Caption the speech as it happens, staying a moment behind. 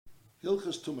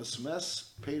Hilchas Tumas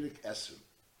Mes, Perik Esim.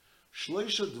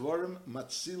 Shleisha Dvarim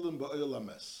Matzilim Ba'oil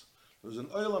HaMes. There's an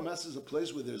oil HaMes is a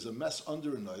place where there's a mess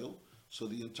under an oil, so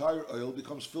the entire oil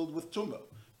becomes filled with tumah.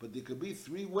 But there could be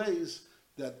three ways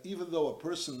that even though a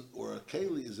person or a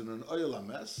keli is in an oil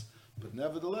HaMes, but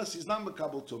nevertheless he's not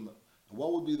Mekabel tumah. And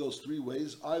what would be those three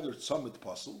ways? Either Tzomit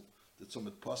Pasul, the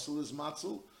Tzomit Pasul is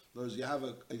Matzel, whereas you have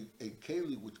a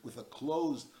keli with a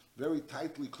closed, very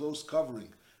tightly closed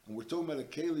covering. And we're talking about a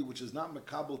keli which is not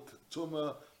Mekabel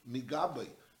tumah migabe.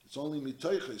 It's only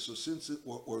mitoiche, so since it,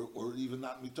 or even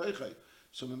not mitoiche.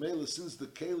 So memela, since the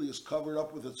keli is covered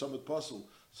up with a tzomit pasul,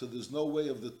 so there's no way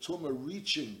of the tumah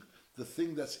reaching the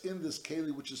thing that's in this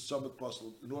keli, which is tzomit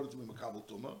pasul, in order to be makabel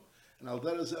tumah. And al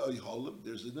derez oiholim,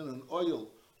 there's in an oil.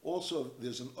 Also,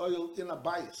 there's an oil in a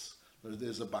bias.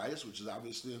 There's a bias, which is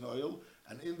obviously an oil,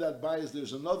 and in that bias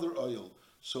there's another oil.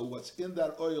 So what's in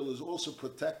that oil is also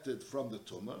protected from the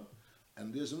tumah.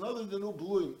 And there's another denu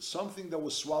bluim, something that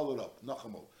was swallowed up,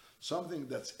 nachamol. Something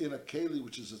that's in a keli,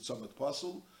 which is a tzomit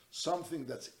pasul, something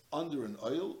that's under an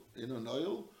oil, in an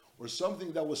oil, or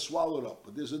something that was swallowed up.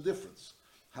 But there's a difference.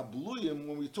 Habluyim,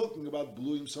 when we're talking about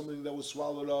bluyim, something that was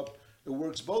swallowed up, it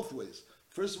works both ways.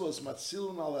 First of all, it's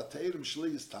matzilun al ateirim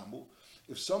shleis tamu.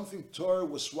 If something tor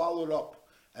was swallowed up,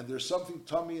 and there's something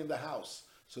tummy in the house,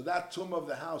 so that tum of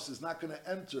the house is not going to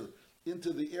enter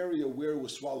into the area where it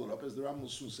was swallowed up, as the Rambam will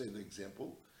soon say in the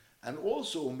example. And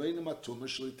also, if the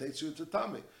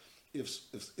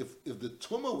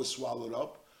tumah was swallowed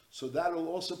up, so that will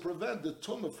also prevent the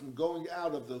tumah from going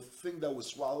out of the thing that was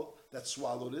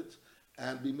swallowed it,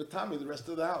 and be matami the rest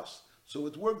of the house. So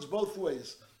it works both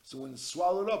ways. So when it's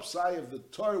swallowed up, say if the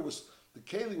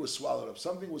keli was swallowed up,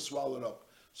 something was swallowed up,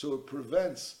 so it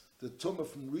prevents the tumah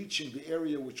from reaching the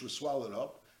area which was swallowed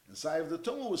up. And say if the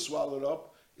tumah was swallowed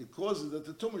up, it causes that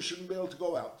the tumah shouldn't be able to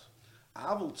go out.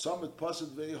 Avul tzomit pasid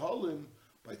veiholim.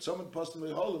 By tzomit pasid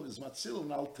veiholim is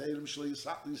matzilun al teirim shleis.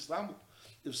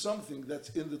 If something that's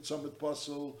in the tzomit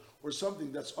pasul or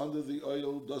something that's under the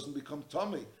oil doesn't become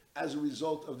tummy as a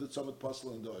result of the tzomit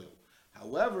pasul and the oil.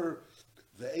 However,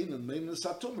 the einan meinas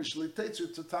hatumah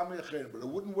shleiteitzu tatami acher. But it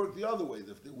wouldn't work the other way.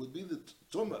 If there would be the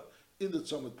tumah in the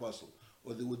tzomit pasul,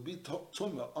 or there would be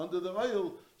tumah under the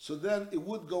oil, so then it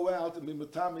would go out and be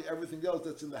matami everything else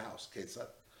that's in the house. Ketzat.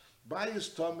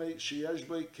 Bayis tamei sheyesh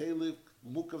bei keli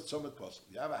mukav tzomit pasul.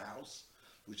 You have a house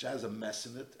which has a mess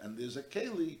in it, and there's a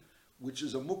keli which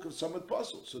is a mukav tzomit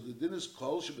pasul. So the din is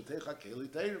kol shebetecha keli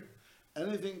teirim.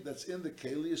 Anything that's in the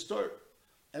keli is tor.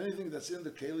 Anything that's in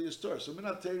the keli is tor. So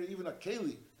minat teirim, even a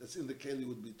keli that's in the keli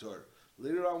would be tor.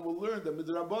 Later on, we'll learn that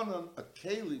midrabanan, a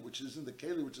keli which is in the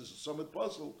keli, which is a tzomit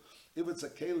pasul, if it's a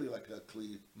keli like a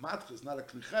kli matchis, not a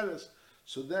kli cheres,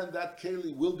 so then that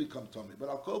keli will become tummy. But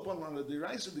I'll call upon on a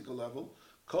deraisidika level,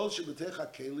 kol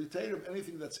shebetecha keli teirim,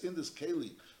 anything that's in this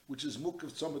keli, which is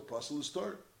mukav tzomit pasul, is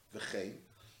tor. V'chein,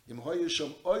 im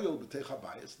hoyesham oil betecha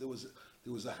bayis, there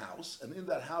was a house, and in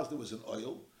that house there was an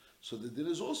oil, so the din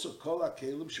is also kol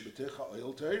ha-kelim shebetecha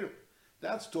oil teirim.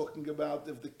 That's talking about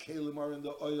if the kelim are in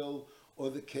the oil, or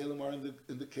the kelim are in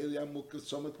the keli mukav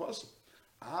tzomit pasul.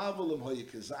 Avalim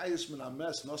hoyekezayis min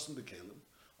ha-mes nosen bekelim.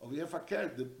 Over here,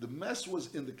 the mess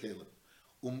was in the kelim.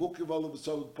 Umukiv olav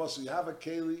tzomit pasul. You have a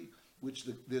keli which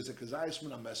there's a kezayis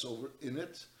min ha-mes over in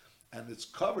it, and it's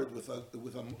covered with a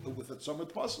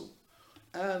tzomit pasul.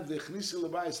 And the chnisi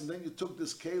lebayis, and then you took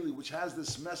this keli which has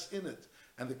this mess in it,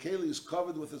 and the keli is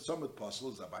covered with a tzomit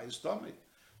pasul. Zabayis tummy.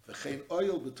 V'chein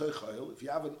oil b'toich oil. If you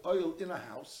have an oil in a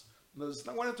house, no, it's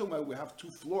not what I'm talking about. We have two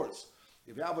floors.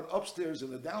 If you have an upstairs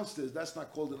and a downstairs, that's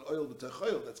not called an oil b'toich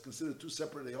oil. That's considered two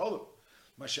separate oilim.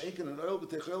 Masha'ekin, an oil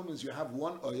b'toich oil means you have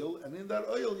one oil, and in that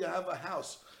oil you have a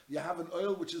house. You have an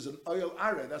oil which is an oil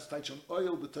are. That's taich an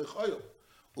oil b'toich oil.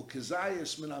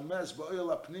 Ukezayis min hames ba'oil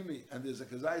apnimi, and there's a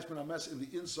kezayis min hames in the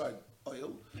inside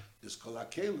oil. There's kol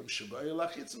ha-kelim she'ba'oil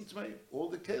hachitzim tmeim. All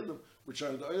the kelim which are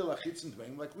in the oil hachitzim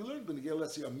tmeim, like we learned in the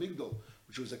let's say a migdal,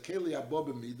 which was a keli habo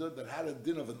b'midah that had a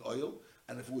din of an oil,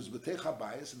 and if it was b'teich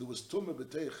habayis and there was tumah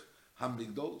b'teich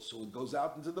hamigdal, so it goes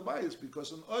out into the bayis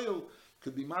because an oil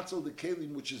could be matzel the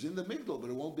kelim which is in the migdal, but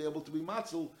it won't be able to be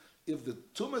matzel if the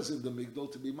tumah is in the migdal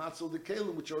to be matzel the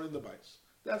kelim which are in the bayis.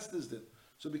 That's this din.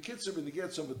 So bekitzer when you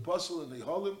get some with pasul and they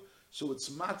holim, so it's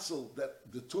matzel that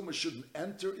the tumah shouldn't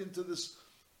enter into this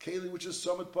keli which is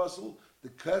summit pasul. The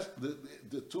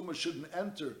tumah shouldn't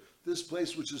enter this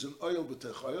place which is an oil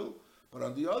b'teich oil. But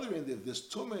on the other end, if there's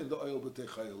tumah in the oil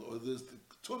b'teich oil, or there's the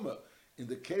tumah in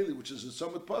the keli which is a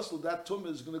summit pasul, that tumah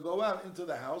is going to go out into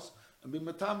the house and be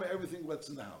matama everything that's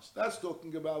in the house. That's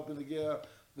talking about the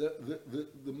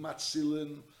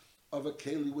matzilin of a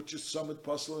keli which is summit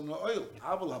pasul in the oil.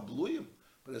 Aval habluyim.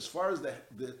 But as far as the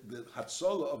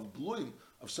hatzola of bluim,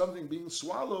 of something being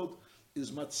swallowed,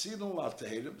 is matzidon la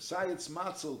tehirim. Say it's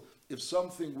matzel if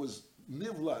something was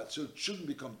nivla, so it shouldn't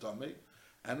become tamei.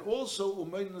 And also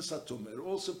umeynus hatumah. It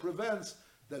also prevents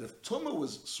that if tumah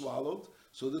was swallowed,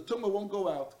 so the tumah won't go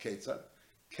out. Ketzad.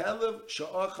 Kelev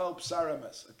sha'achal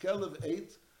psarames. A kelev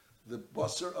ate the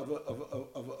basar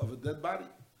of a dead body.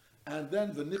 And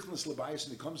then the nichnas lebayis,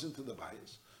 and he comes into the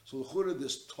bayis. So l'chura,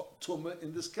 there's tumah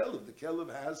in this kelev. The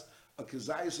kelev has a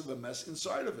kezayis of a mess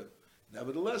inside of it.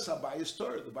 Nevertheless, habayis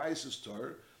torah. The bayis is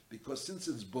torah because since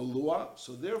it's balua,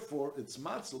 so therefore it's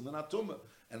matzel, not tumah.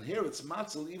 And here it's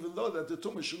matzel, even though that the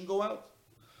tumah shouldn't go out.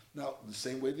 Now, the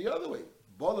same way the other way.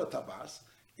 Bola tabas,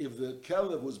 if the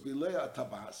kelev was bileya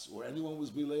tabas, or anyone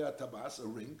was bileya tabas, a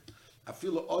ring,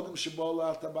 afilu odom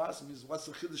shebola tabas, means what's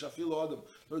the chiddush afilu odom?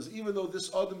 Because even though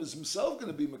this odom is himself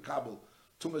going to be makabel,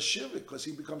 Tuma Shiva, because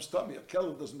he becomes tummy. A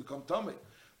kelev doesn't become tummy,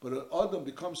 but an adam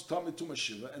becomes tummy Tuma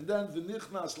Shiva, and then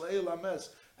v'nichnas le'el hames,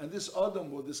 and this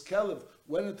adam or this kelev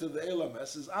went into the el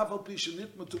hames. Is afal pisha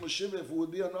nitma Tuma Shiva. If it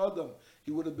would be an adam, he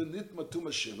would have been nitma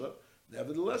Tuma Shiva.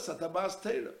 Nevertheless, a tabas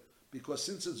teira, because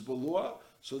since it's balua,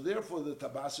 so therefore the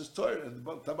tabas is teira, and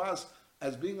the tabas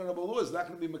as being on a balua is not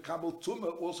going to be mekabel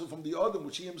tuma also from the adam,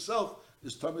 which he himself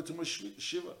is tummy Tuma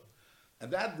Shiva. And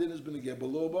that din has been a get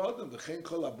below bottom. The chen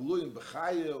kol abluim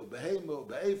b'chaya or behema or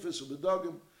be'efis or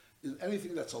bedogim is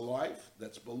anything that's alive,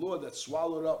 that's below, that's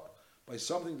swallowed up by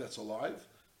something that's alive,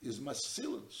 is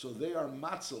masilin. So they are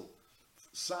matzel.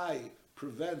 Sai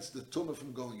prevents the tumah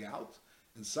from going out,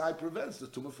 and sai prevents the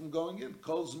tumah from going in.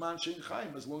 Kol zman shein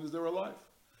chaim, as long as they're alive.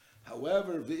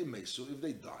 However, v'imesu, if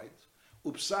they died,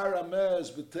 upsar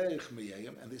amez b'teich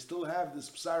miyayim, and they still have this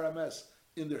psar amez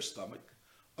in their stomach,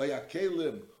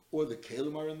 oyakelim, or the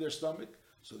kelim are in their stomach,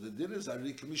 so the din is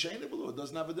arik mishayne balua. It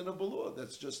doesn't have a din of balua.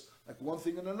 That's just like one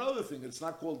thing and another thing. It's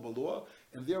not called balua,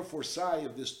 and therefore sai,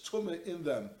 if there's tumah in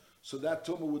them, so that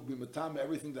tumah would be matama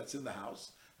everything that's in the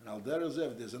house. And al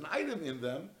derezev, if there's an item in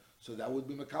them, so that would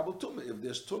be makabel tumah if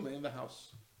there's tumah in the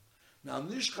house. Now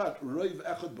nishchat roiv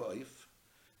echad ba'oif,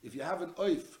 if you have an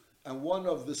oif and one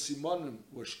of the simonim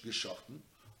was geschochten,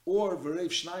 or v'reiv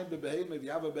shnaim bebehema, if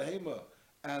you have a behema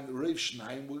and reiv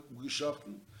shnaim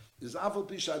geschochten, is afal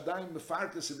pisha adayim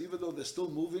mefarkas, even though they're still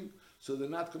moving, so they're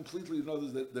not completely, in other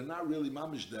words, they're not really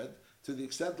mamish dead, to the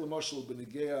extent l'moshel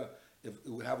b'negeya, if it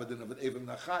would have a din of an evim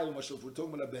nachai, l'moshel, if we're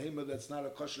talking about a behema that's not a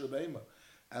kosher behema,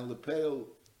 and lepeil,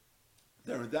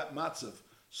 they're in that matzav,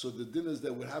 so the din is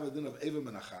that would have a din of evim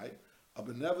nachai,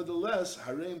 but nevertheless,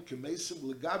 hareim kemesim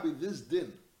legabi, this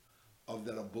din of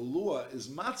that a balua is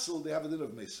matzel, they have a din of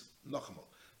mesim, nochamal.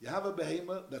 You have a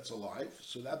behema that's alive,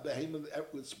 so that behema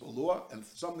it's balua, and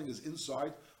something is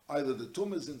inside, either the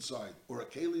tumah is inside or a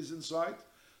keli is inside.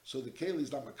 So the keli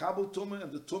is not makabel tumah,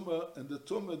 and the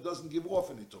tumah doesn't give off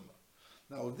any tumah.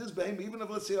 Now, if this behema, even if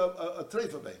let's say a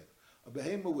treifa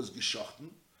behema was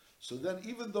geschochten, so then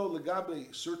even though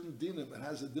legabe certain dinim it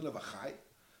has a din of a chai,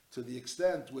 to the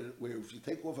extent where if you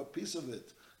take off a piece of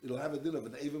it, it'll have a din of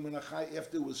an evim and a chai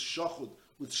after it was shachud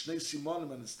with shnei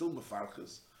simonim and it's still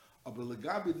mefarches. But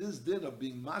legabi this din of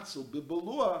being matzel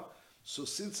bibalua, so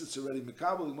since it's already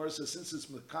mekabel, the Gemara says since it's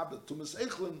mekabel tumas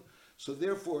echlin, so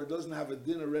therefore it doesn't have a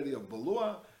din already of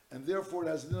balua, and therefore it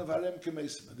has a din of harem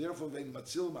kemesim, and therefore vein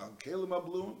matzil ma'al kelim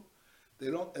abluim,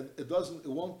 it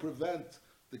won't prevent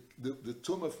the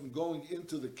tumah from going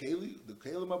into the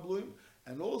kelim abluim,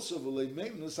 and also v'lei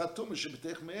maintenance hatumah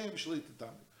shebetech me'em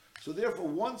shleitatami. So therefore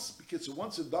once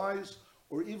it dies,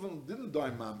 or even didn't die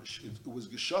mamish, it was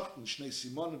geschacht in shnei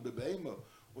simon and bebeima,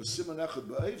 or simon echad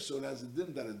be'ev, so it has a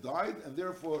din that it died, and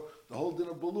therefore the whole din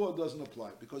of balua doesn't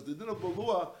apply. Because the din of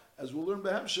balua, as we'll learn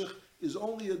behemshech, is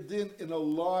only a din in a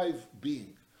live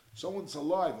being. Someone's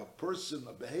alive, a person,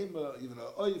 a behema, even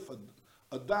a oif,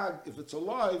 a dag, if it's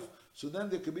alive, so then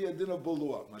there could be a din of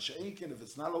balua. Masha'inkin, if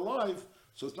it's not alive,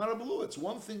 so it's not a balua, it's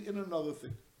one thing in another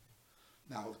thing.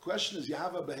 Now the question is, you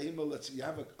have a behema. Let's say you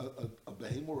have a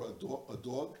behema or a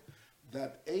dog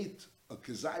that ate a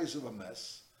kezayis of a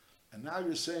mess, and now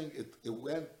you're saying it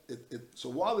went. So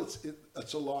while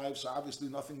it's alive, so obviously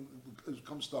nothing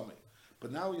comes tummy.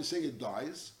 But now you say it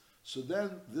dies, so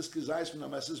then this kezayis min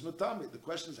mess is matami. The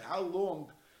question is, how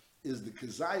long is the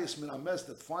kezayis min mess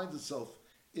that finds itself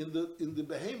in the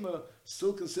behema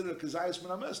still considered a kezayis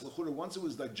min mess? Once it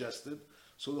was digested,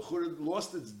 so the chura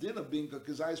lost its din of being a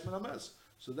kezayis min mess.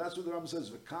 So that's what the Rambam says.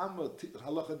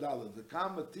 Halacha daled.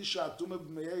 V'kama tisha tumah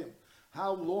b'meyayim.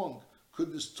 How long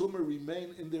could this tumah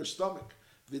remain in their stomach,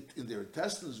 in their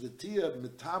intestines? V'tia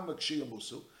mitamak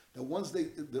shiyamusu. That once the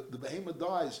behema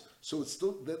dies, so it's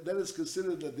still that is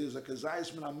considered that there's a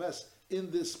kazayis min hames in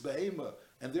this behema,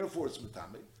 and therefore it's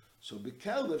mitame. So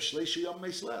bekelev shleishi yom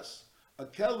meis less. A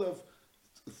kelev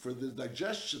for the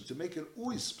digestion to make an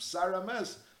uis psara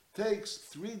mes takes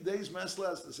 3 days mes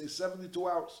less. They say 72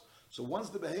 hours. So once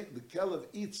the kelev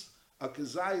eats a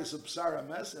kazayas of psara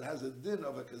mes, it has a din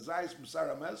of a kazayas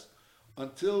psara mes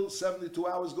until 72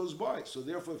 hours goes by. So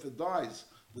therefore, if it dies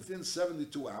within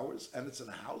 72 hours and it's in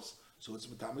a house, so it's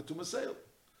matame to maseil.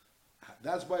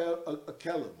 That's by a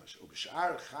kelev.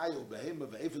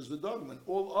 When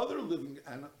all other living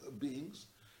beings,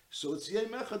 so it's yem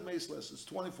echad meisles. It's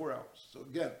 24 hours. So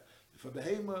again, if a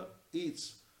behema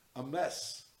eats a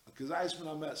mess, a kazayis min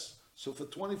a mess, so for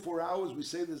 24 hours we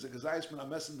say there's a kazayis min a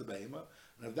mess in the behema,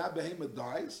 and if that behema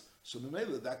dies, so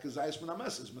memela that kazayis min a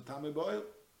mess is matame ba'oil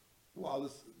while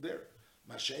it's there.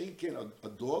 Mashein can a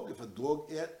dog, if a dog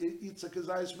eats a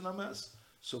kazayis min a mess,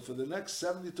 so for the next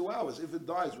 72 hours, if it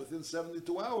dies within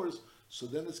 72 hours, so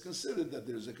then it's considered that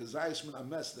there's a kazayis min a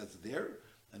mess that's there,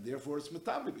 and therefore it's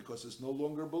metami because it's no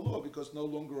longer below, because no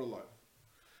longer alive.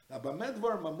 Now, by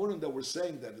medvar mamurim that we're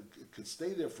saying that it could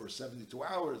stay there for 72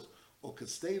 hours or could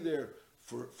stay there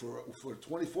for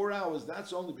 24 hours,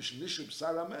 that's only b'shenishu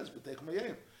b'sar hames b'teich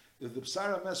mayim. If the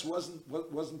b'sar hames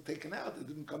wasn't taken out, it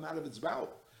didn't come out of its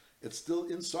bowel. It's still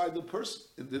inside the person,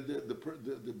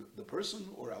 the person,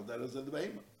 or al deraz the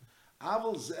behemoth.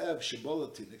 Aval zev shebola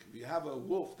tinik. If you have a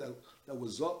wolf that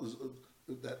was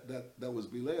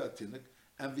bilei tinik,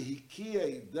 and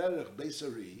v'hikiye derech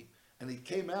beisari, and it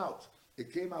came out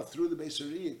through the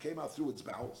beisari, it came out through its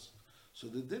bowels. So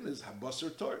the din is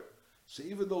habasar tor. So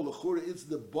even though l'chura it's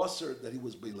the basar that he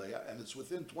was bileya, and it's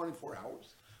within 24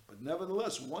 hours, but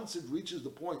nevertheless, once it reaches the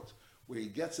point where he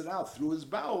gets it out through his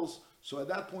bowels, so at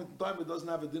that point in time it doesn't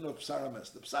have a din of psar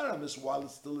hames. The psar hames, while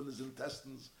it's still in his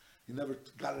intestines, he never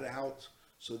got it out.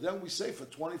 So then we say for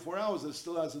 24 hours it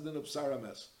still has a din of psar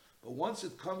hames. But once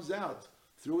it comes out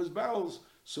through his bowels,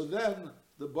 so then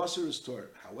the basar is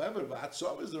torn. However,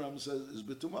 v'hatzov, as the Rambam says, is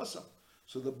bitumasam.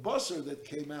 So the basar that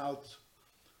came out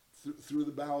through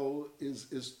the bowel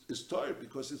is torn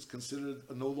because it's considered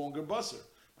no longer basar.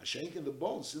 Mashenk and the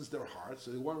bones, since they're hard,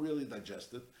 so they weren't really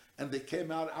digested, and they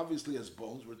came out obviously as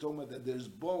bones. We're talking about that there's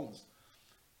bones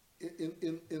in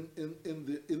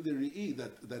the re'i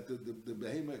that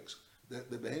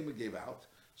the behemoth gave out.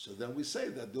 So then we say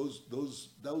that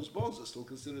those bones are still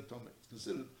considered tummy. It's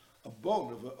considered a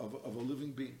bone of a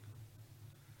living being.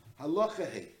 Halacha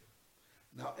hey.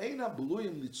 Now, eina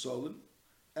bluyim litzolim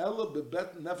ela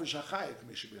bebet nefesh hachayik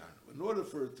mishabiyanu. In order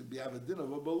for it to have a din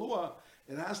of a balua,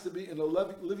 it has to be in a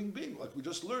living being. Like we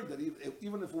just learned that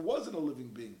even if it wasn't a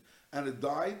living being and it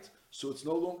died, so it's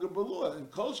no longer balua. In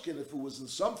kolshkin, if it was in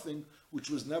something which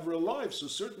was never alive, so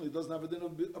certainly it doesn't have a din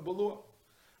of a balua.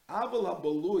 Aval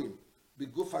habaluyim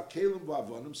beguf hakelim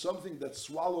v'avonim, something that's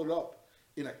swallowed up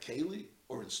in a keli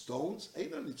or in stones,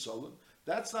 eina nitzolim.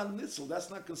 That's not nitzel. That's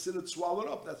not considered swallowed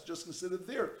up. That's just considered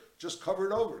there, just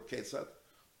covered over. Ketzad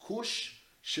kush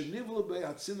shenivlu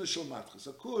be'atzina shel matchas.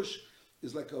 A kush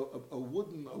is like a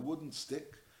wooden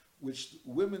stick, which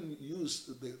women use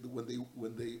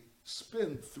when they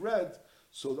spin thread.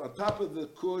 So on top of the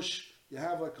kush, you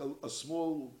have like a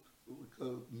small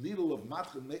needle of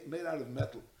matcha made out of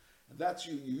metal, and that's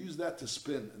you use that to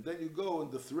spin, and then you go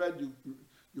and the thread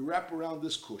you wrap around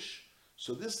this kush.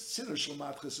 So this sinner shel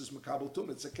matchas is makabel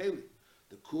tum. It's a keli.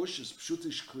 The kush is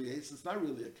pshutish kliyetz. It's not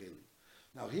really a keli.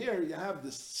 Now here you have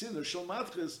this sinner shel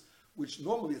matchas, which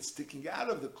normally it's sticking out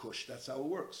of the kush. That's how it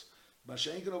works.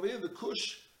 Mashenkin over here, the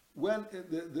kush, when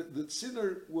the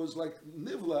sinner was like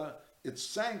nivla, it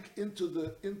sank into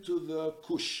the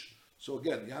kush. So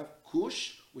again, you have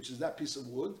kush, which is that piece of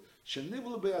wood.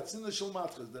 Shenivla be'atzina shel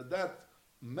matchas, that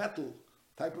metal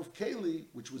type of keli,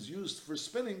 which was used for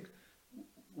spinning,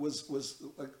 was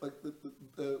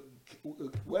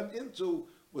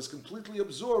completely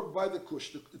absorbed by the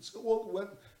kush. It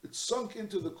sunk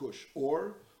into the kush.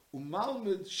 Or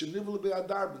umalmid shenivle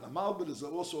be'adarban. A malbid is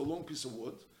also a long piece of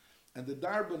wood, and the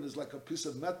darban is like a piece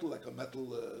of metal, like a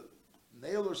metal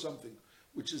nail or something,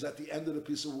 which is at the end of the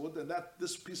piece of wood. And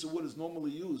this piece of wood is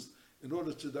normally used in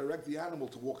order to direct the animal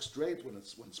to walk straight when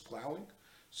it's plowing.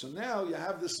 So now you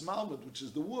have this malmid, which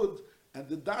is the wood, and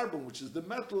the darban, which is the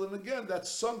metal, and again that's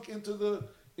sunk into the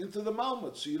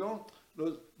malmud. So you don't.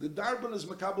 The darban is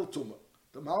makabel tuma.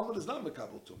 The malmud is not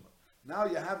makabel tuma. Now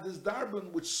you have this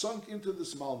darban which sunk into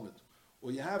this malmud,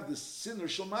 or you have this sinner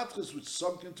shel matchas which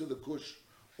sunk into the kush,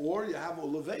 or you have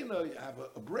olevena, you have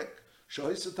a brick.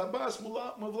 Shohisa tabas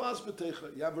muvlas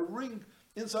betecha. You have a ring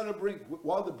inside a brick.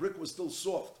 While the brick was still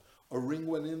soft, a ring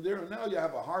went in there, and now you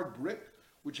have a hard brick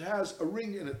which has a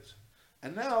ring in it.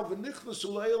 And now v'nichnasu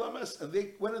la'elames, and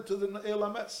they went into the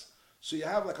elames. So you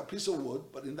have like a piece of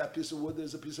wood, but in that piece of wood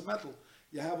there's a piece of metal.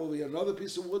 You have over here another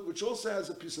piece of wood which also has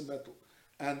a piece of metal,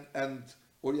 and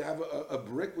or you have a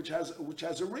brick which has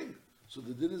a ring. So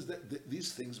the din is that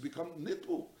these things become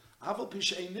nitbu. Aval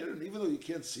pisha einirin, even though you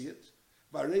can't see it.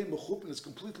 Varei mechupin is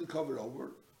completely covered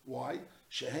over. Why?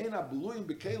 Sheheina beluim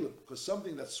bekelim, because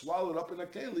something that's swallowed up in a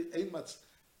keli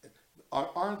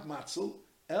aren't matzel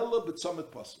ella b'tzomet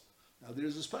pasel. Now there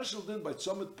is a special din by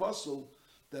tzomet pasel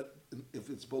that if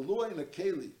it's beluah in a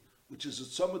keli, which is a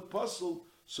tzomet pasel,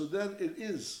 so then it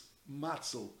is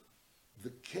matzel. The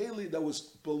keli that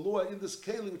was beluah in this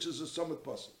keli, which is a tzomet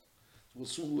pasel. We'll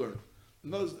soon learn.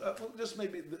 No, just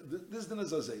maybe this din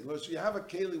is azay. So you have a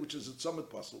keli which is a tzomet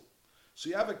pasel. So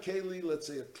you have a keli, let's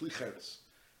say a kli cheres,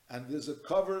 and there's a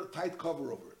tight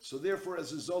cover over it. So therefore,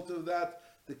 as a result of that,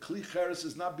 the kli cheres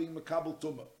is not being makabel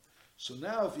tumah. So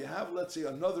now, if you have, let's say,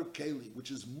 another keli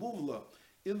which is muvla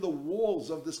in the walls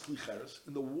of this kli cheres,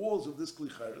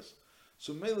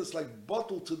 so maybe it's like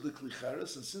bottled to the kli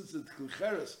cheres, and since the kli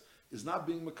cheres is not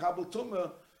being makabel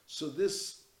tumah, so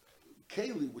this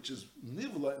keli, which is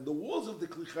nivla in the walls of the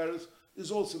kli cheres,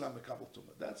 is also not makabel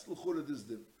tumah. That's l'chura this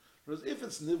din. Whereas if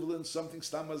it's nivla in something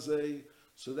stamazei,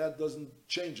 so that doesn't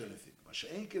change anything.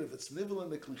 Masha'enkin, if it's nivla in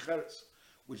the kli cheres,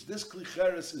 which this kli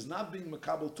cheres is not being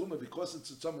makabel tumah because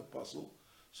it's a tzomet pasel,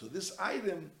 so this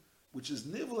item, which is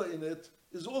nivla in it,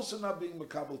 is also not being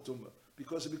makabel tumah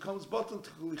because it becomes bottled to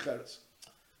kli cheres.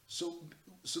 So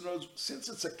now, since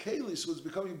it's a keli, so it's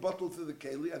becoming bottled to the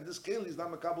keli, and this keli is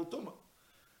not makabel tumah.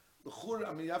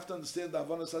 I mean, you have to understand the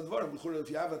Avanas Advarim. If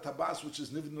you have a tabas which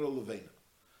is nivna levena,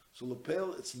 so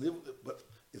lepel it's nivla, but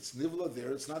it's nivla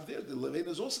there, it's not there. The levena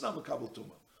is also not makabel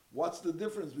tumah. What's the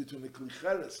difference between the kli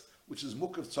cheres, which is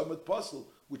mukav tzomet pasel,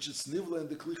 which is nivla in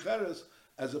the kli cheres,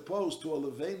 as opposed to a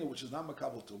levena which is not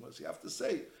makabel tumah? So you have to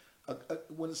say,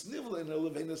 when it's nivla in a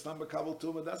levena, it's not makabel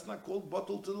tumah. That's not called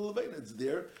bottle to the levena. It's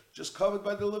there, just covered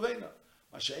by the levena.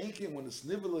 Masha'enkin, when it's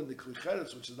nivla in the kli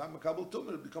cheres, which is not makabel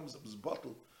tumah, it becomes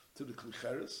bottle to the kli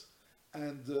cheres,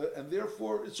 and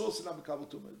therefore it's also not makabel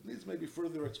tumah. It needs maybe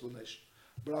further explanation.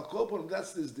 But I'll call upon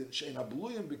that's this din. Shein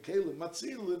habluyim bekelim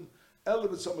matzilin ela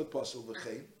b'tzomet pasel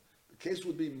v'chein. The case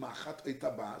would be machat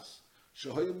etabas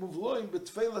shehoyim muvloim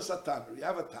b'tfeilas ataner. You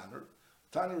have a tanner.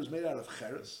 A tanner is made out of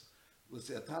cheres. Let's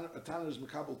say a tanner is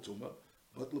makabel tumah,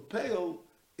 but lepeil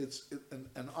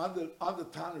and on the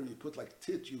tanner you put like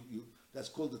tit. You that's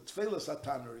called the tfeilas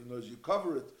ataner. You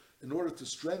cover it in order to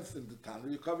strengthen the tanner.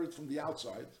 You cover it from the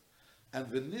outside, and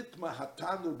v'nitma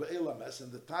hatanur be'elames,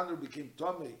 and the tanner became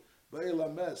tomei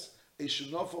be'elames. A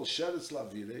shenofel sheretz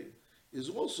lavire is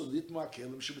also nitma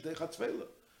kelim shebetei chatzvela.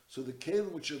 So the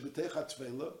kelim which are betei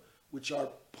chatzvela, which are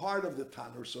part of the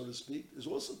tanner, so to speak, is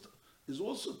also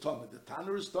tomei. The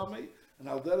tanner is tomei, and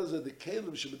al derezeh the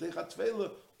kelim shebetei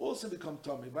chatzvela also become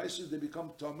tomei. Vaysu they become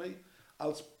tomei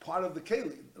as part of the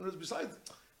kelim. And besides,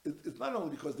 it's not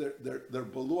only because they're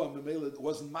below and memela, it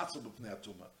wasn't matzah b'pnei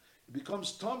atuma. It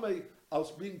becomes tomei as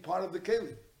being part of the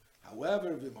kelim.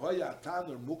 However, v'imhoya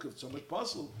tanner mukav tzomet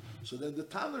pasel, so then the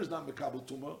tanner is not mekabel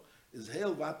tuma. Is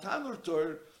hail v'atanner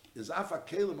tor is afa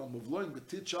kelim amuvloin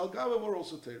b'tit shal gavav or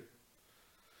also ter.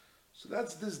 So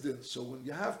that's this din. So when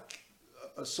you have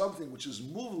something which is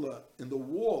muvla in the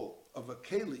wall of a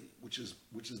keli, which is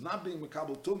not being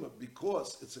mekabel tuma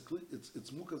because it's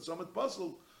mukav tzomet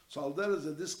pasel. So al derez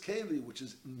that this keli, which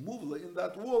is muvla in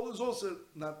that wall, is also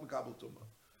not makabel tumah.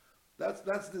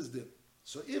 That's this din.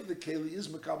 So if the keli is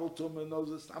makabel tumah,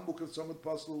 knows it's not mukav tzomet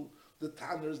pasel, the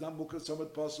tanner is not mukav tzomet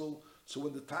pasel. So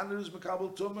when the tanner is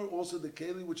makabel tumah, also the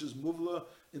keli which is muvla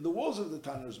in the walls of the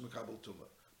tanner is makabel tumah.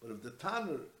 But if the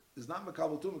tanner is not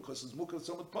makabel tumah because it's mukav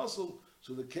tzomet pasel,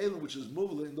 so the keli which is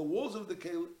muvla in the walls of the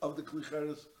keli of the kli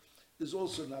cheres is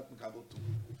also not makabel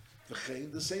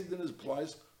tumah. The same din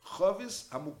applies. Chavis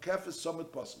hamukefes tzomet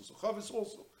pasel. So chavis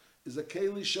also is a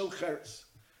keli shel cheres,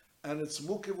 and it's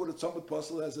mukev with a tzomet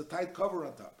pasel, has a tight cover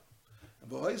on top.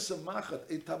 And v'hoysem machat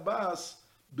etabas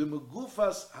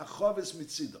b'megufas hachavis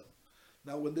mitzidon.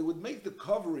 Now, when they would make the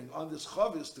covering on this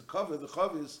chavis to cover the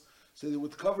chavis, so they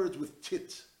would cover it with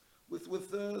tit,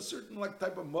 with a certain like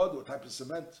type of mud or type of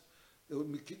cement. They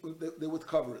would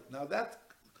cover it. Now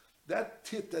that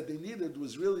tit that they needed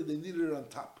was really they needed it on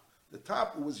top. The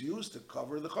top was used to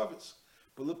cover the chavis.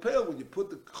 But lepel, when you put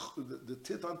the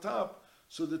tit on top,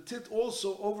 so the tit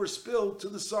also overspilled to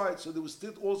the side, so there was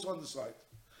tit also on the side.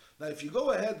 Now, if you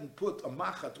go ahead and put a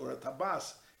machat or a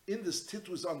tabas in this tit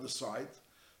was on the side,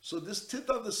 so this tit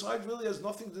on the side really has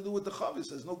nothing to do with the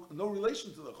chavis, has no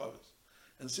relation to the chavis.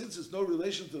 And since it's no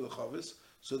relation to the chavis,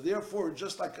 so therefore,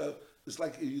 it's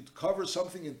like you'd cover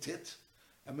something in tit,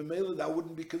 and memela that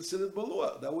wouldn't be considered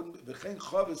balua. That wouldn't be v'chein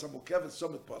chavis hamukevet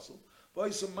tzomet pasel.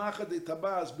 V'oisem machad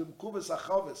tabas b'mkuves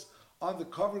hachavis on the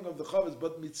covering of the chavis,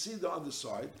 but mitzida on the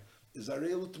side is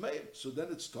areil utmeim. So then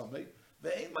it's tamei.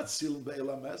 Ve'ein matzilim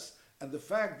be'elames, and the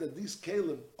fact that these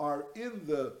kalim are in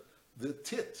the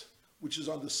tit, which is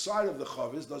on the side of the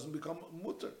chavis, doesn't become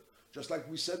mutter. Just like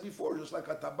we said before, just like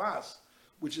a tabas,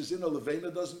 which is in a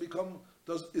levena,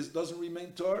 doesn't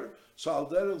remain tor. So al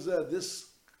derech zeh,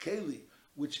 this keli,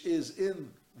 which is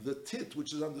in the tit,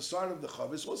 which is on the side of the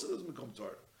chavis, also doesn't become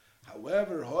tor.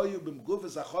 However, hoyu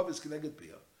b'mgufes achavis kineged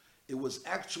piyah. It was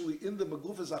actually in the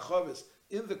megufes achavis,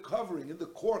 in the covering, in the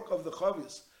cork of the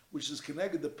chavis, which is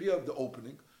connected the piyah of the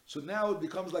opening. So now it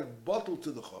becomes like bottle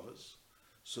to the chavis.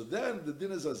 So then the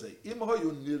din is azay. Im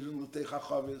hoyu nirin l'teich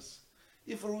chavis.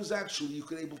 If it was actually, you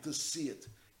could able to see it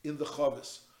in the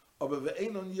chavis. But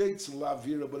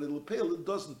it'll pale, it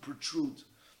doesn't protrude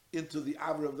into the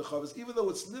avra of the chavis, even though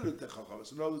it's near the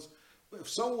chavis. In other words, if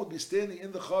someone would be standing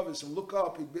in the chavis and look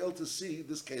up, he'd be able to see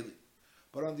this keli.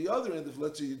 But on the other end, if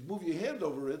let's say you move your hand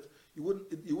over it, you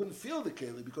wouldn't feel the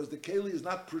keli because the keli is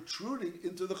not protruding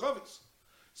into the chavis.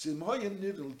 So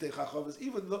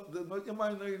even though the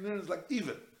is like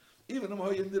even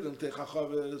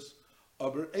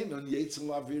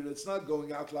it's not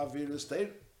going out lavira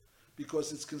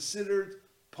because it's considered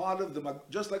part of the,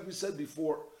 just like we said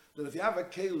before, that if you have a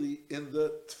keli in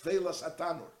the tfeilas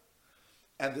atanur,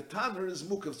 and the tanur is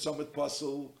mukav tzomit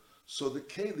pasul, so the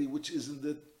keli which is in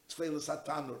the tfeilas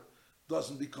atanur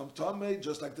doesn't become tamei,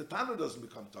 just like the tanur doesn't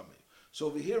become tamei. So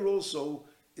over here also,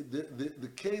 the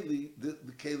keli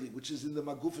which is in the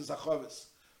magufes achavis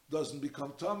doesn't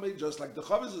become tamei, just like the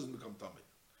chavis doesn't become tamei.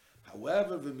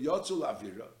 However, v'myotzul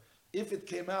avira, if it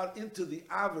came out into the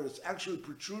aver, it's actually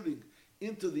protruding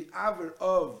into the aver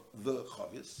of the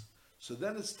chavis, so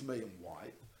then it's tmeim.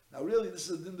 Why? Now really, this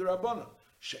is a din derabbanan.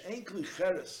 She'en kli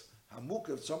cheres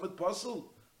hamukav tzomit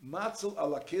pasul matzel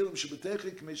ala kelim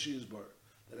shebetechi k'meshi yizbar.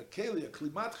 That a keli, a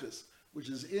kli matches, which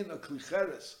is in a kli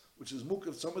cheres, which is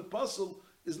mukav tzomit pasul,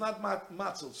 is not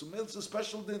matzel. So it's a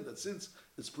special din that since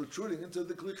it's protruding into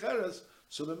the kli cheres,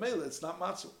 so the mele it's not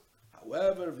matzel.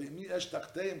 However,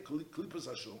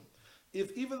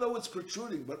 if even though it's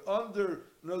protruding, but under,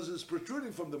 it's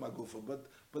protruding from the magufa,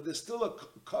 but there's still a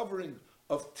covering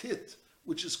of tit,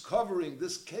 which is covering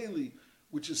this keli,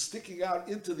 which is sticking out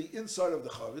into the inside of the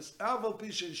chavis,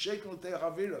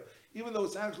 even though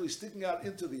it's actually sticking out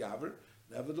into the aver,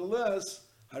 nevertheless,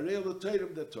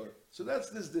 so that's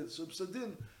this din. So it's a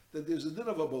din that there's a din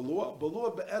of a balua.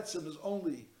 Balua be'etzem is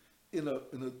only in a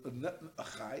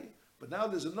chai. But now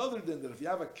there's another din that if you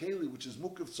have a keli which is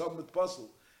mukav tzomit pasul,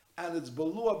 and it's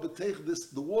balua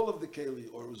b'teich the wall of the keli,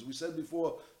 or as we said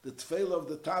before, the tfeila of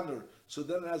the tanner, so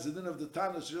then it has the din of the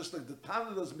tanner, so just like the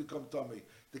tanner doesn't become tummy,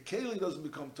 the keli doesn't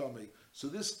become tummy. So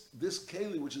this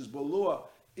keli which is balua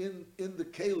in the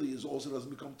keli is also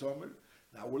doesn't become tummy.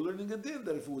 Now we're learning a din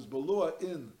that if it was balua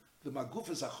in the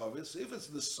magufes achavis, if it's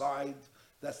the side,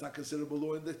 that's not considered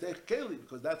balua in the teich keli,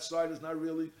 because that side is not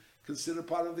really considered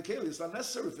part of the keli. It's not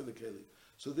necessary for the keli.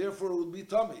 So therefore it would be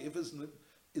tummy. If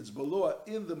it's below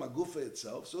in the magufa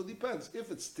itself, so it depends.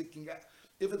 If it's sticking out,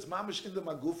 if it's mamish in the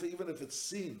magufa, even if it's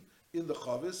seen in the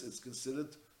chavis, it's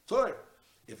considered tor.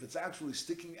 If it's actually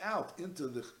sticking out into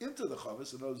the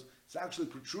chavis, in other words, it's actually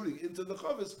protruding into the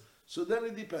chavis, so then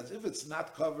it depends. If it's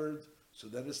not covered, so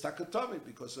then it's takatami,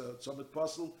 because a tzomit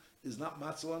pasul is not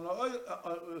matzah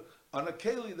on a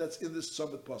keli that's in this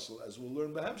tzomit pasul, as we'll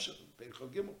learn b'hemshach, Peichel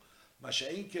Gimel.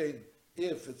 Masha'in kein,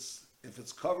 if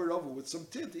it's covered over with some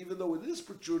tint, even though it is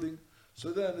protruding,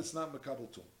 so then it's not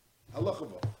mekabel tum. Halacha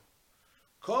vav.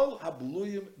 Kol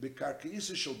habluyim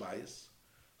bekarkeisa shel bayis,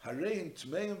 hareim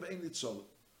tmeim ve'ein nitzolim.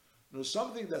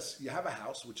 Something that's, you have a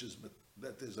house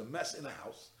that there's a mess in a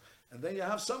house, and then you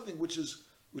have something which is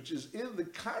in the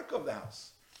kark of the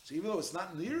house. So even though it's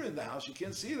not near in the house, you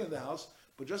can't see it in the house,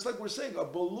 but just like we're saying, a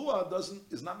bolua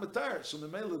is not matar. So the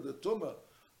tumah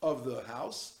of the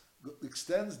house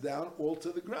extends down all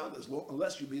to the ground,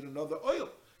 unless you need another oil.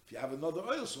 If you have another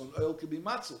oil, so an oil can be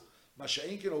matzel.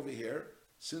 Masha'inkin over here,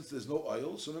 since there's no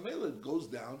oil, so the mele goes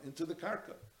down into the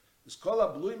karka. It's called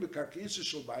abluim bekarkeisa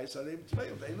shel bayis hareim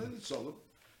tmeim ve'ein nitzolim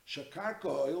shakarka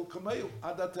oil kameyu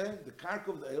adatein. The karka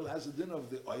of the oil has a din of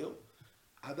the oil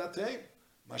adatein.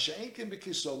 Masha'inkin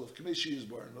bekisolav k'meshi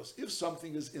yizbarnos. If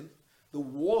something is in the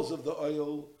walls of the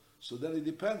oil, so then it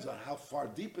depends on how far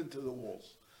deep into the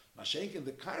walls. Masha'inkin,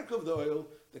 the karka of the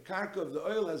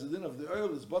oil has a din of the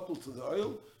oil is bottled to the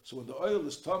oil. So when the oil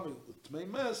is tmei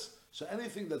mes, so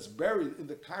anything that's buried in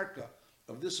the karka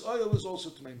of this oil is also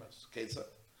tmei mes. Ketza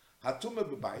hatumah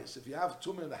b'bayis. If you have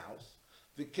tumah in the house,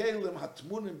 the kelim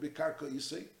hatmunim b'karka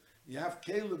isei. You have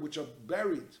kelim which are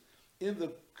buried in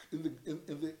the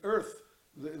earth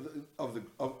of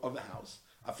the house.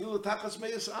 I feel the tachas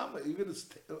meis amma, even it's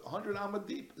 100 amma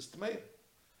deep, it's tmeim.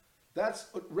 That's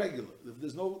regular. If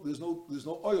there's no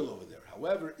oil over there.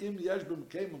 However, im yeshbim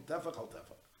keimum tefach al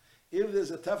tefach. If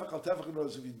there's a tefach al tefach, in other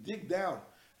words, if you dig down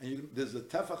and there's a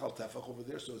tefach al tefach over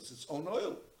there, so it's its own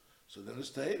oil. So then it's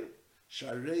tahir.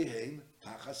 Shareihein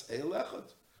tachas eil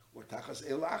echad, or tachas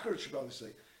eil acher. Should probably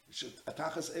say a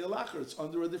tachas eil acher. It's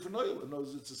under a different oil. In other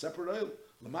words, it's a separate oil.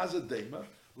 Lamaza dema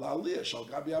la'aliyah shal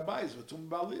gabi abayis v'tum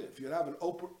ba'aliyah. If you have an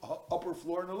upper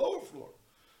floor and a lower floor.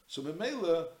 So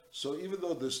memela, so even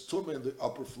though there's tumah in the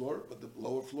upper floor, but the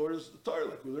lower floor is the Torah,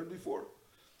 like we learned before.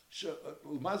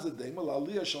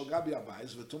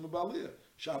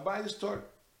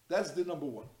 That's the number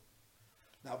one.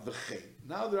 Now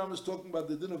now the Ram is talking about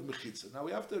the din of mechitza. Now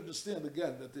we have to understand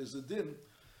again that there's a din.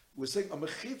 We're saying a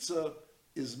mechitza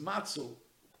is matzel,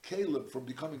 Caleb from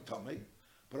becoming tamei,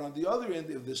 but on the other end,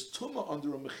 if there's tumah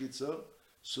under a mechitza,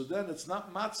 so then it's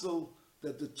not matzel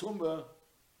that the tumah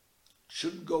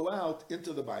shouldn't go out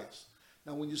into the bias.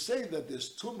 Now, when you say that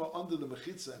there's tumah under the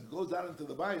mechitza and goes out into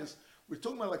the bias, we're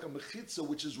talking about like a mechitza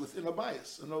which is within a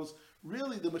bias. In other words,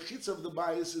 really the mechitza of the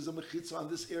bias is a mechitza on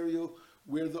this area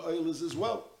where the oil is as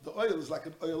well. The oil is like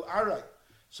an oil arai.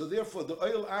 So therefore, the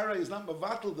oil arai is not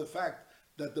mavatal the fact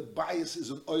that the bias is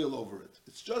an oil over it.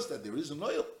 It's just that there is an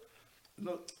oil.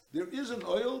 There is an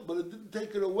oil, but it didn't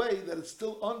take it away that it's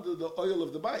still under the oil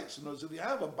of the bias. In other words, if you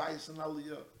have a bias in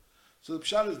aliyah, so the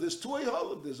pshat is there's two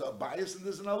oilim. There's a bias and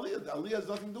there's an aliyah. The aliyah has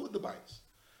nothing to do with the bias.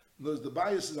 In other words, the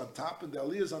bias is on top and the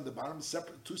aliyah is on the bottom,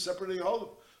 two separate oilim.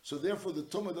 So therefore, the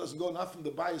tumah doesn't go not from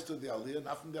the bias to the aliyah,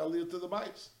 not from the aliyah to the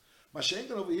bias.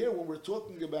 Mashenkan over here, when we're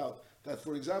talking about that,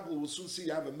 for example, we'll soon see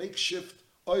you have a makeshift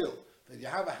oil, that you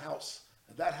have a house,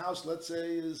 and that house, let's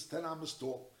say, is 10 amas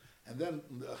tall, and then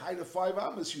the height of 5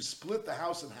 amas, you split the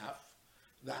house in half,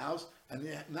 and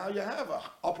now you have a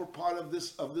upper part of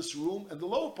this room and the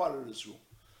lower part of this room.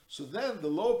 So then the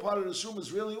lower part of this room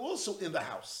is really also in the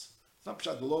house. It's not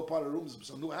pshat, the lower part of the room is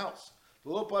a new house.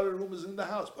 The lower part of the room is in the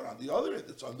house, but on the other end,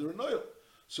 it's under an oil.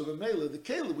 So the mela, the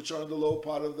kela, which are in the lower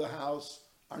part of the house,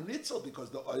 are nitzel because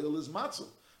the oil is matzel.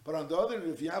 But on the other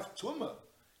end, if you have tumah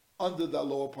under the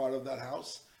lower part of that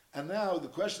house, and now the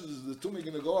question is the tumah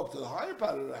going to go up to the higher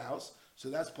part of the house? So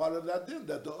that's part of that din,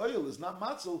 that the oil is not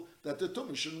matzel, that the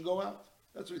tumah shouldn't go out.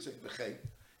 That's what he's saying.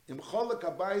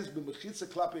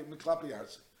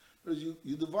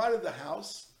 You divided the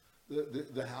house,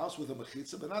 the house with a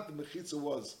mechitza, but not the mechitza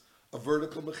was a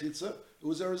vertical mechitza, it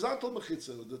was a horizontal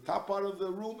mechitza, the top part of the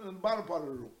room and the bottom part of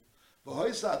the room.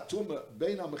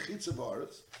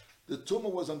 The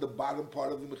tumah was on the bottom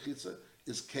part of the mechitza,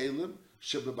 is kalim,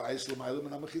 shebebayis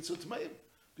l'maylim, and mechitza tmeim.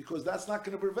 Because that's not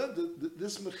going to prevent,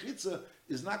 this mechitza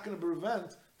is not going to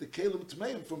prevent the kalim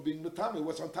tmeim from being metame,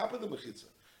 what's on top of the mechitza.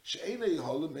 When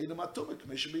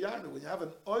you have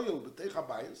an oil,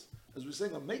 as we're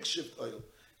saying, a makeshift oil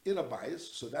in a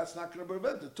bias, so that's not going to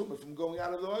prevent the tumah from going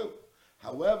out of the oil.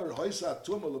 However, if the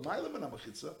tumah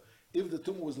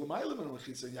was l'maylim in a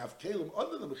mechitza, and you have kalim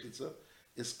under the mechitza,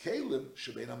 is kalim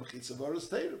shebein ha-mechitza v'aras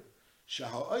teirim.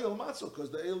 Shaha oil matzah, because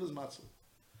the oil is matzah.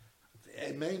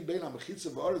 The main bein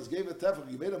ha-mechitza v'aras gave a tefach,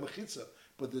 you made a mechitza,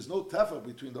 but there's no tefach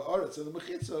between the aretz and the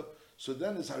mechitza, so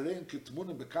then it's harein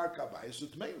kitmunim bekarka bayis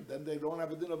utmein. Then they don't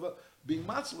have a din of being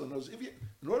matzah. In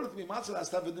order to be matzah, it has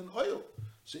to have a din oil.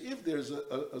 So if there's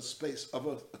a space of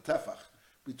a tefach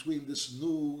between this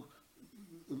new,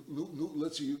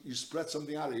 let's say you spread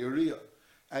something out of urea,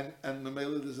 and the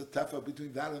mele there's a tefach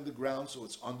between that and the ground, so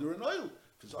it's under an oil.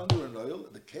 If it's under an oil,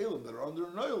 the kalim that are under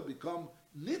an oil become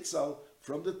nitzal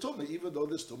from the tumah, even though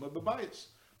there's tumah bebayis.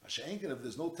 Mashenkin, if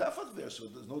there's no tefach there, so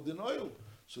there's no din oil,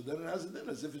 so then it has a din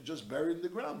as if it's just buried in the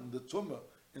ground. And the tumah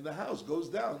in the house goes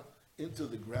down into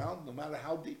the ground, no matter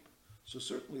how deep. So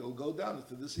certainly it'll go down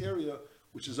into this area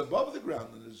which is above the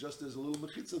ground, and there's a little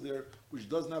mechitza there which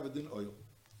doesn't have a din oil.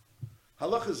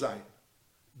 Halacha zayin,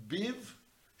 biv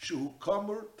shehu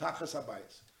kamur tachas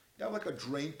habayis. You have like a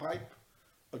drain pipe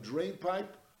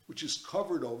which is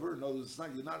covered over. In other words,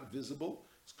 you're not visible.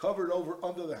 It's covered over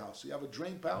under the house. So you have a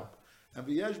drain pipe, and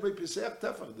v'yesh be'pisech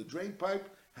tefach. The drain pipe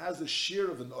has a shear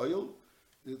of an oil.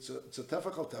 It's a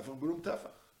tefach al tefach, b'rum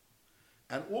tefach.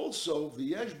 And also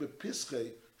v'yesh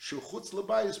be'pischei shechutz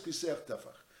l'bayis pisech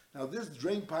tefach. Now this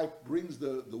drain pipe brings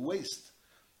the waste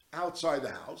outside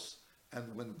the house,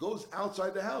 and when it goes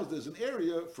outside the house, there's an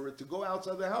area for it to go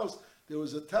outside the house. There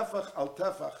was a tefach al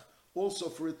tefach also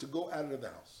for it to go out of the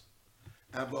house.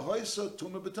 And v'hoisa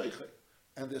tumah b'teichei.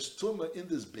 And there's tumah in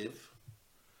this biv.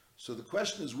 So the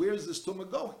question is, where is this tumah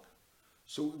going?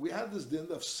 So we have this din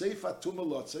of seifa tumah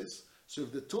lotzes. So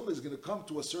if the tumah is going to come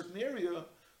to a certain area,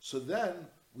 so then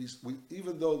we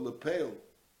even though lepel,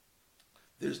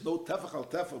 there's no tefach al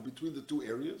tefach between the two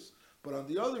areas. But on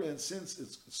the other end, since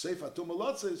it's seif atuma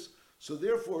lotzes, so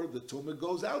therefore the tumah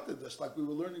goes out there. That's like we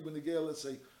were learning when the Gale, let's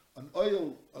say, an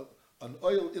oil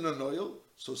in an oil,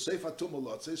 so seif atuma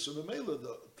lotzes, so memela,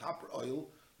 the top oil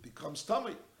becomes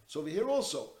tummy. So over here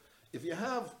also, if you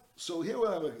have, so here we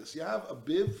have like this, you have a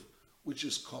biv, which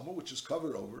is kama, which is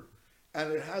covered over,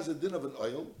 and it has a din of an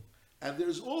oil, and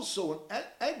there's also an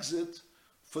exit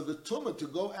for the tumah to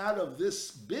go out of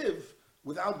this biv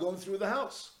without going through the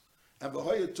house. And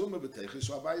v'hoya tumah b'teichis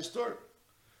so abayis tor.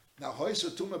 Now hoysa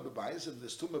tumah b'bayis, if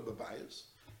there's tumah b'bayis,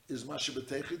 is masha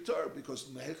b'teichi tor, because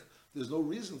there's no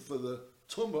reason for the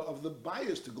tumah of the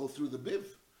bias to go through the biv.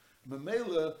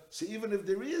 Memela, see, even if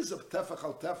there is a tefach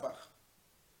al tefach,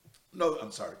 no,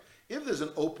 I'm sorry, if there's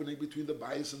an opening between the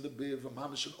bias and the biv, a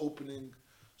mamish an opening,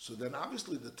 so then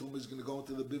obviously the tumah is going to go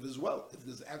into the biv as well, if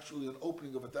there's actually an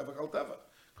opening of a tefach al tefach,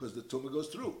 because the tumah goes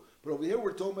through. But over here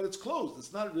we're talking about it's closed,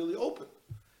 it's not really open.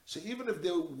 So even if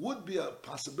there would be a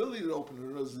possibility to open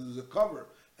it, there's a cover,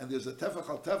 and there's a tefach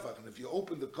al tefach, and if you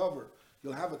open the cover,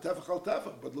 you'll have a tefach al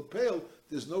tefach, but lepel,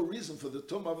 there's no reason for the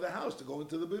tumah of the house to go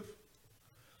into the biv.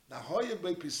 Now, hoya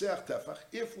by piseach tefach,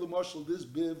 if l'moshel this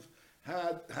biv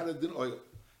had a din oil.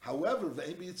 However,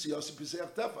 ve'em b'yitzias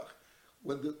piseach tefach,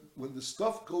 when the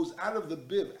stuff goes out of the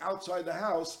biv outside the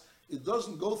house, it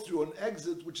doesn't go through an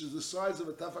exit which is the size of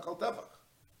a tefach al tefach.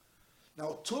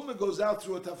 Now, tumah goes out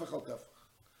through a tefach al tefach.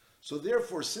 So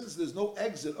therefore, since there's no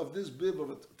exit of this bib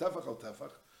of a tefach al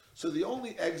tefach, so the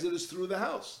only exit is through the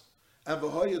house. And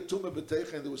v'hoya tumah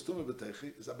b'teichi, and there was tumah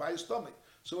b'teichi, is abayis tumah.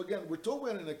 So again, we're talking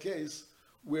about in a case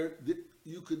where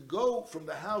you could go from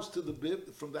the house to the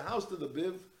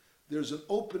bib, there's an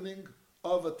opening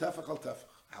of a tefach al tefach.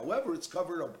 However, it's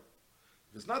covered over.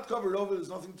 If it's not covered over, there's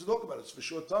nothing to talk about. It's for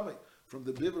sure tummy. From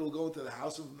the bib, it will go into the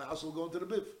house, and from the house, it will go into the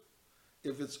bib.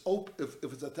 If it's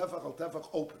a tefach al tefach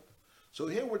open. So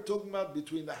here we're talking about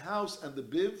between the house and the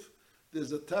biv,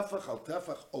 there's a tefach al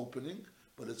tefach opening,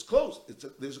 but it's closed.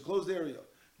 There's a closed area.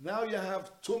 Now you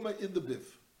have tumah in the biv.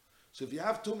 So if you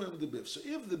have tumah in the biv, so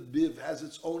if the biv has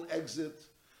its own exit,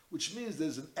 which means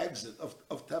there's an exit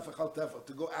of tefach al tefach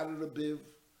to go out of the biv,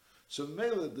 so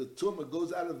mele the tumah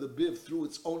goes out of the biv through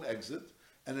its own exit,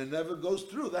 and it never goes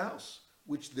through the house,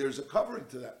 which there's a covering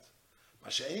to that.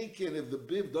 Masha'inkin, if the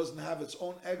biv doesn't have its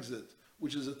own exit,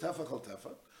 which is a tefach al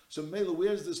tefach, so mele,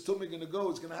 where's this tumah going to go?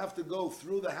 It's going to have to go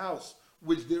through the house,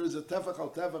 which there is a tefach al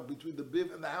tefach between the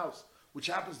biv and the house, which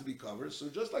happens to be covered. So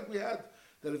just like we had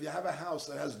that if you have a house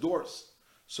that has doors,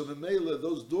 so memela,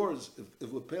 those doors,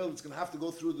 if lapel, it's going to have to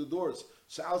go through the doors.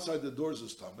 So outside the doors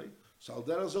is tummy. So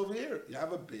alderas over here, you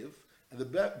have a biv, and the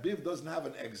biv doesn't have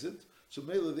an exit. So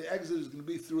memela, the exit is going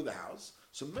to be through the house.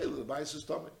 So memela, the bias is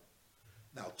tummy.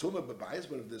 Now tumah b'bayis,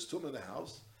 but if there's tumah in the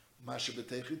house, masha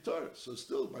b'teichi tor. So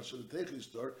still masha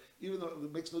b'teichi tor, even though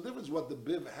it makes no difference what the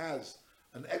biv has,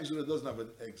 an exit or doesn't have an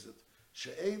exit.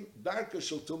 She'ein darka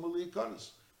shel tumah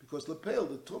li'ikonis. Because lapel,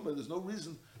 the tumah, there's no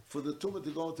reason for the tumah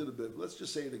to go into the biv. Let's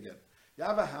just say it again. You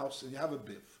have a house and you have a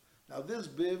biv. Now this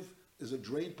biv is a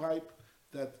drain pipe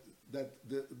that's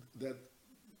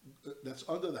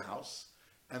under the house,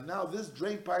 and now this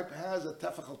drain pipe has a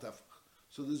tefach al tefach.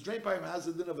 So this drain pipe has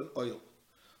a din of an oil.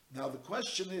 Now the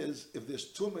question is, if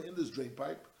there's tumah in this drain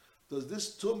pipe, does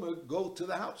this tumah go to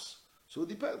the house? So it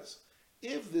depends.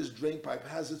 If this drain pipe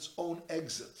has its own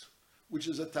exit, which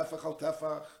is a tefach al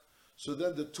tefach, so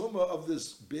then the tumah of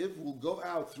this biv will go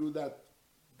out through that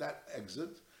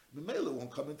exit. The mela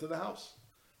won't come into the house.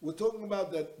 We're talking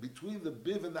about that between the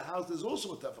biv and the house, there's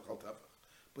also a tefach al tefach,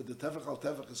 but the tefach al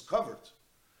tefach is covered,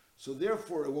 so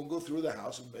therefore it won't go through the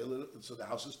house, and mela, so the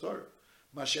house is torn.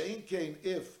 Masha'in came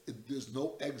if there's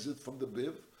no exit from the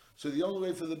biv, so the only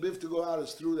way for the biv to go out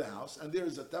is through the house, and there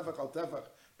is a tefach al tefach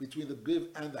between the biv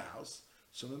and the house.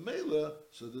 So the mela,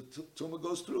 so the tumah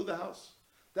goes through the house.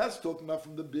 That's talking about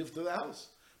from the biv to the house.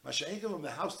 Masha'in came from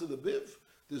the house to the biv.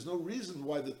 There's no reason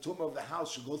why the tumah of the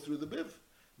house should go through the biv.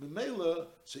 Mela,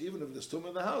 so even if there's tumah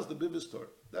in the house, the biv is torn.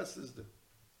 That's this din.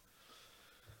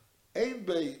 Ein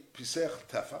bei pisech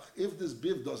tefach, if this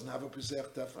biv doesn't have a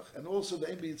pisech tefach, and also the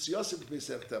ein bei yitziasim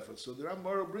pisech tefach. So the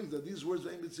Rambam brings that these words,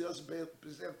 ein bei yitziasim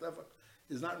pisech tefach,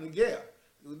 is not negea.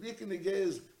 The unique negea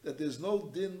is that there's no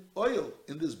din oil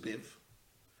in this biv.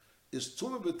 Is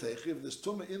tumah b'teichi, if there's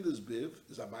tumah in this biv,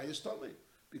 is abayis tumah,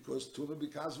 because tumah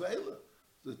bekas ve'ela.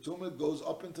 The tumah goes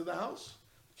up into the house.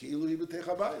 Ki'ilu hi b'teich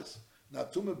abayis. Now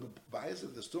tumah b'bayis,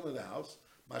 if there's tumah in the house,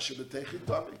 masha b'teichi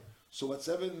tumah. So what's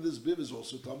evident in this biv is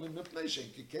also tumah mipnei shein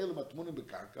kikelim atmunim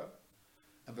b'karka,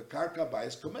 and the karka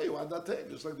bayis kameyu adatein.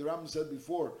 Just like the Rambam said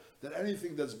before, that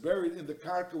anything that's buried in the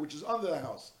karka, which is under the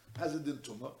house, has a din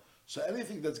tumah. So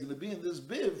anything that's going to be in this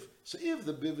biv, so if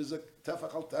the biv is a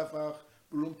tefach al tefach,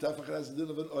 room tefach has a din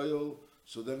of an oil,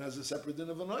 so then it has a separate din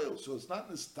of an oil. So it's not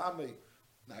this tame.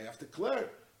 Now you have to clear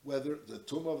whether the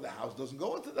tumah of the house doesn't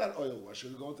go into that oil. Why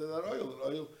should it go into that oil? The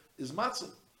oil is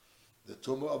matzah. The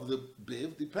tumah of the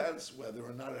biv depends whether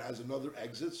or not it has another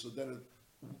exit, so then it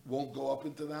won't go up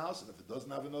into the house. And if it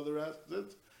doesn't have another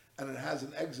exit, and it has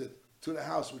an exit to the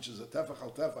house, which is a tefach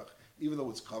al tefach, even though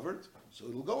it's covered, so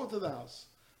it'll go into the house.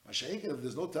 Masha'inkin, if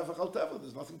there's no tefach al tefach,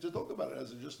 there's nothing to talk about. It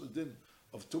has just a din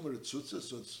of tumah etzutza,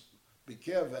 so it's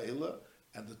bikeh ve'ela,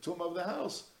 and the tumah of the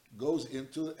house goes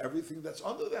into everything that's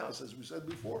under the house, as we said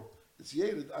before. It's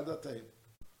yedid adatayim.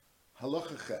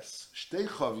 Halacha ches, shtei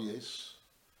chavies,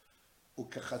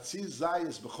 ukachatzi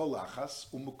zayis b'chol achas,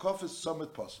 umukofis somet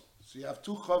posel. So you have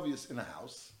two chavies in a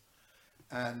house,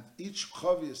 and each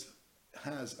chavies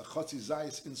has a chatzi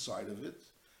zayis inside of it,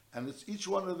 and it's each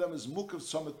one of them is mukav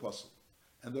somet posel,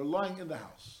 and they're lying in the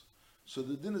house. So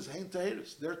the din is hein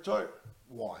tahiris, they're Torah.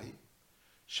 Why?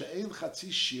 She'ein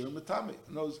chatzi shir metami.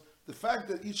 Knows the fact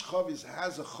that each chavis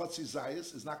has a chatzi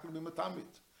zayis is not going to be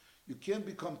metamit. You can't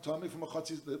become tummy from a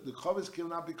chatzi. The chavis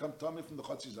cannot become tummy from the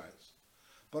chatzi zayis.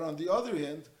 But on the other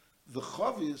hand, the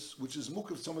chavis, which is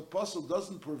mukav somet posel,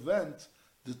 doesn't prevent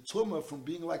the tumah from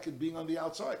being like it being on the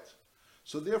outside.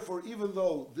 So therefore, even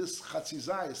though this chatzi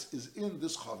zayis is in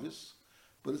this chavis,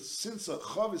 but since a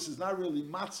chavis is not really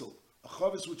matzel, a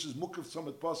chavis which is mukav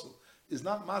somet posel is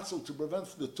not matzel to prevent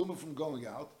the tumah from going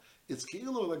out, it's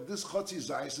kilo like this chatzi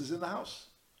zayis is in the house.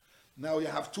 Now you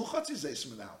have two chatzi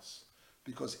zayis in the house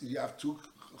because you have two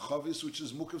chavis which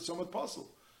is mukav somet posel.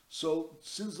 So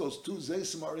since those two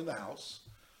zaysim are in the house,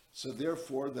 so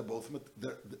therefore they're both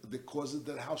they cause it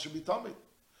that the house should be tummy.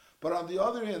 But on the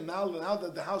other hand, now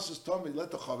that the house is tummy,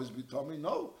 let the chavis be tummy.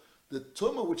 No, the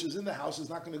tumah which is in the house is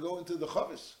not going to go into the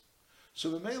chavis.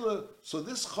 So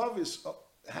this chavis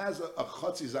has a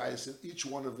chatzi zayis in each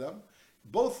one of them.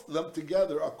 Both of them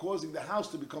together are causing the house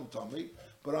to become tummy.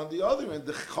 But on the other hand,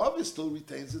 the chavis still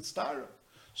retains its tara.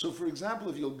 So, for example,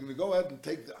 if you're going to go ahead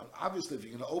and obviously, if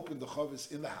you're going to open the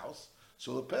chavis in the house,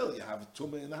 so lepel, you have a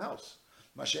tumah in the house.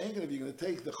 Masha'enkin, if you're going to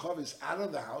take the chavis out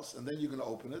of the house and then you're going to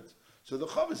open it, so the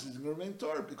chavis is going to remain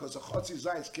Torah because the chatzi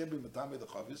zayis can't be matame the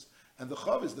chavis, and the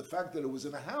chavis, the fact that it was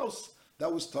in a house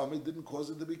that was tummy, didn't cause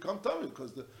it to become tummy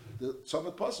because the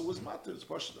tzomit pasuk was matter. It's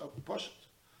pashut.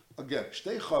 Again,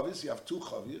 shtei chavis, you have two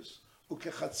chavis.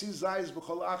 Ukechatzi zayis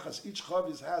b'chol achas. Each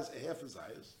chavis has a half a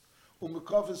zayis.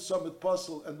 Umekov is tzomit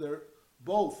pasuk, and they're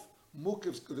both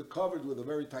mukivs. They're covered with a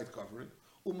very tight covering.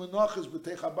 Umenach is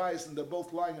b'tei chabayis, and they're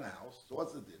both lying in a house. So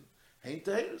what's the din? Hein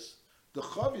tehiris. The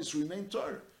chavis remain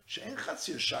Torah. She'en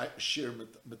chatzi shir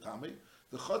metami.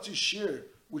 The chatzi shir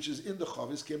which is in the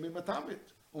chavis can be metamit.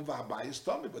 V'habayis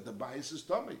tummy, but the bayis is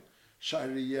tummy.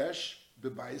 Shari yesh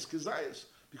bebayis kezayis.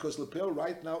 Because lapel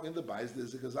right now in the bayis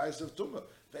there's a kezayis of tumah.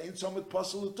 Ve'ein tzomit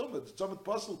pasel tumah. The tzomit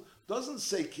pasel doesn't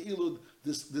say ki'ilud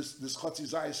this chatzi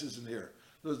zayis is in here.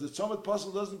 Because the tzomit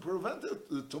pasel doesn't prevent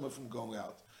the tumah from going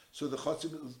out. So the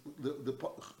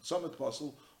tzomit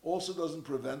pasel also doesn't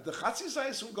prevent the chatzi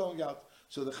zayis from going out.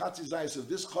 So the chatzi zayis of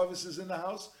this chavis is in the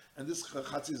house, and this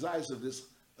chatzi zayis of this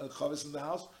chavis in the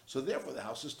house, so therefore the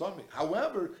house is tummy.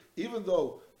 However, even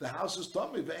though the house is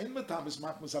tummy, ve'ein metamis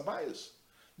machmas habayis.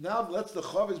 Now let's the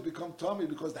chavis become tummy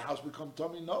because the house become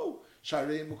tummy. No,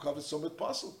 sharei mukavis somet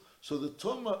pasel. So the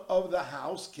tumah of the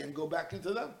house can go back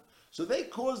into them. So they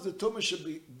caused the tumah should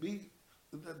be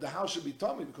the house should be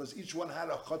tummy because each one had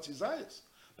a chatzi zayis.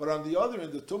 But on the other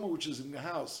end, the tumah which is in the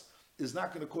house is not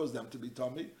going to cause them to be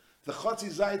tummy. The chatzi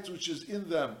zayit which is in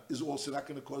them is also not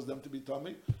going to cause them to be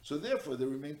tummy, so therefore they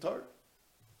remain Torah.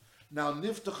 Now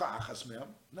niftacha achas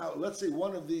me'am. Now let's say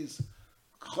one of these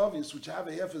chavis which have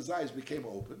a half a zayis became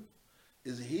open,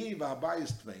 is he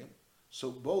v'habayis tmeim. So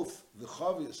both the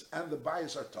chavis and the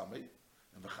bayis are tummy,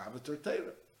 and the chavet are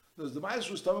teira. Because the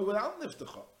bayis was tummy without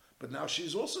niftacha, but now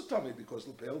she's also tummy because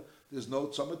lepel there's no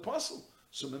tzomit pasel.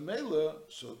 So memela,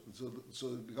 so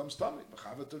it becomes tummy. The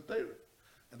chavet are teira.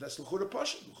 And that's l'chura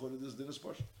pashut. L'chura this din is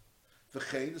pashut.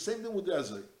 V'chein, the same thing with the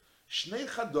azay. Shnei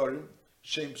chadorim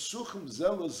shem psuchim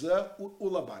zeh lezeh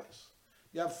ulabayis.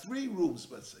 You have three rooms,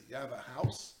 let's say. You have a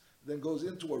house, then goes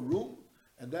into a room,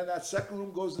 and then that second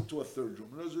room goes into a third room.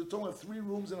 In other words, we're talking about three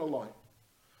rooms in a line.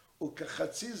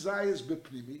 Ukachatzi zayis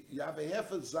bepnimi. You have a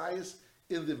half a zayis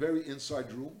in the very inside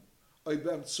room, or in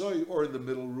the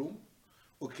middle room.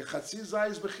 Ukachatzi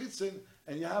zayis bechitzin,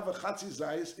 and you have a chatzi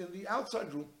zayis in the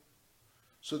outside room.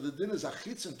 So the din is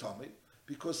achitzin tummy,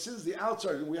 because since the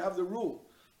outside, we have the rule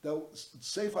that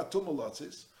seif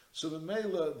atumalotzis. So the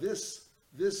mela this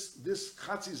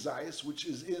chatzi zayis, which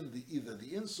is in either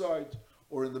the inside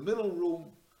or in the middle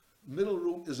room, middle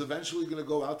room is eventually going to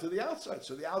go out to the outside.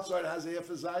 So the outside has a half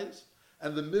a zayis,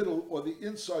 and the middle or the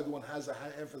inside one has a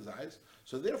half a zayis.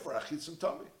 So therefore, a chitzin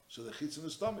tummy. So the chitzin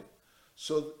is tummy.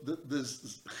 So the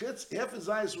chitz, half a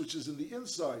zayis which is in the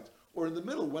inside or in the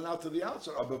middle went out to the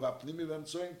outside.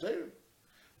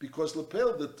 Because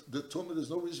lepel, the tumah, there's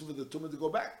no reason for the tumah to go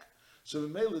back. So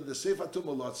Mele, the sefer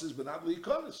tumah lotzes, but not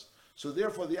leikonis. So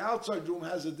therefore, the outside room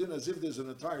has a din as if there's an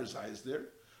entire zayis there,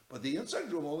 but the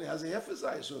inside room only has a half a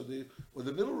zayis, or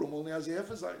the middle room only has a half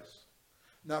a zayis.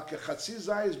 Now, kechatzi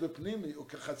zayis bepnimi or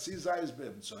kechatzi zayis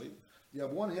beemtzai, you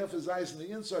have one half a zayis in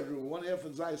the inside room, one half a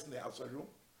zayis in the outside room.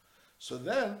 So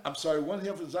then, one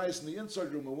half a zayis in the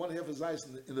inside room and one half a zayis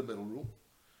in the middle room.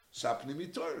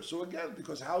 Sapnimi Torah. So again,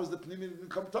 because how is the pnimi going to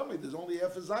come tummy? There's only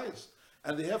half a zayis.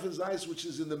 And the half a zayis which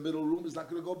is in the middle room is not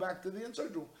going to go back to the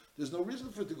inside room. There's no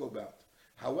reason for it to go back.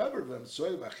 However,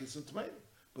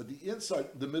 but the inside,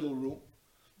 the middle room,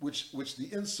 which the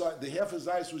inside, the half a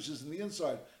zayis which is in the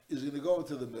inside is going to go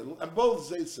into the middle, and both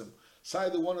zaysim,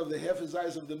 side the one of the half a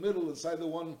zayis of the middle and side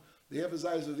the half a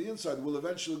zayis of the inside will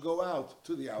eventually go out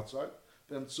to the outside.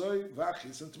 Then tzoy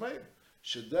v'achis and tmeim.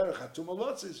 Shederech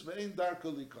hatumalotzis ve'ein darka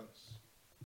likonis.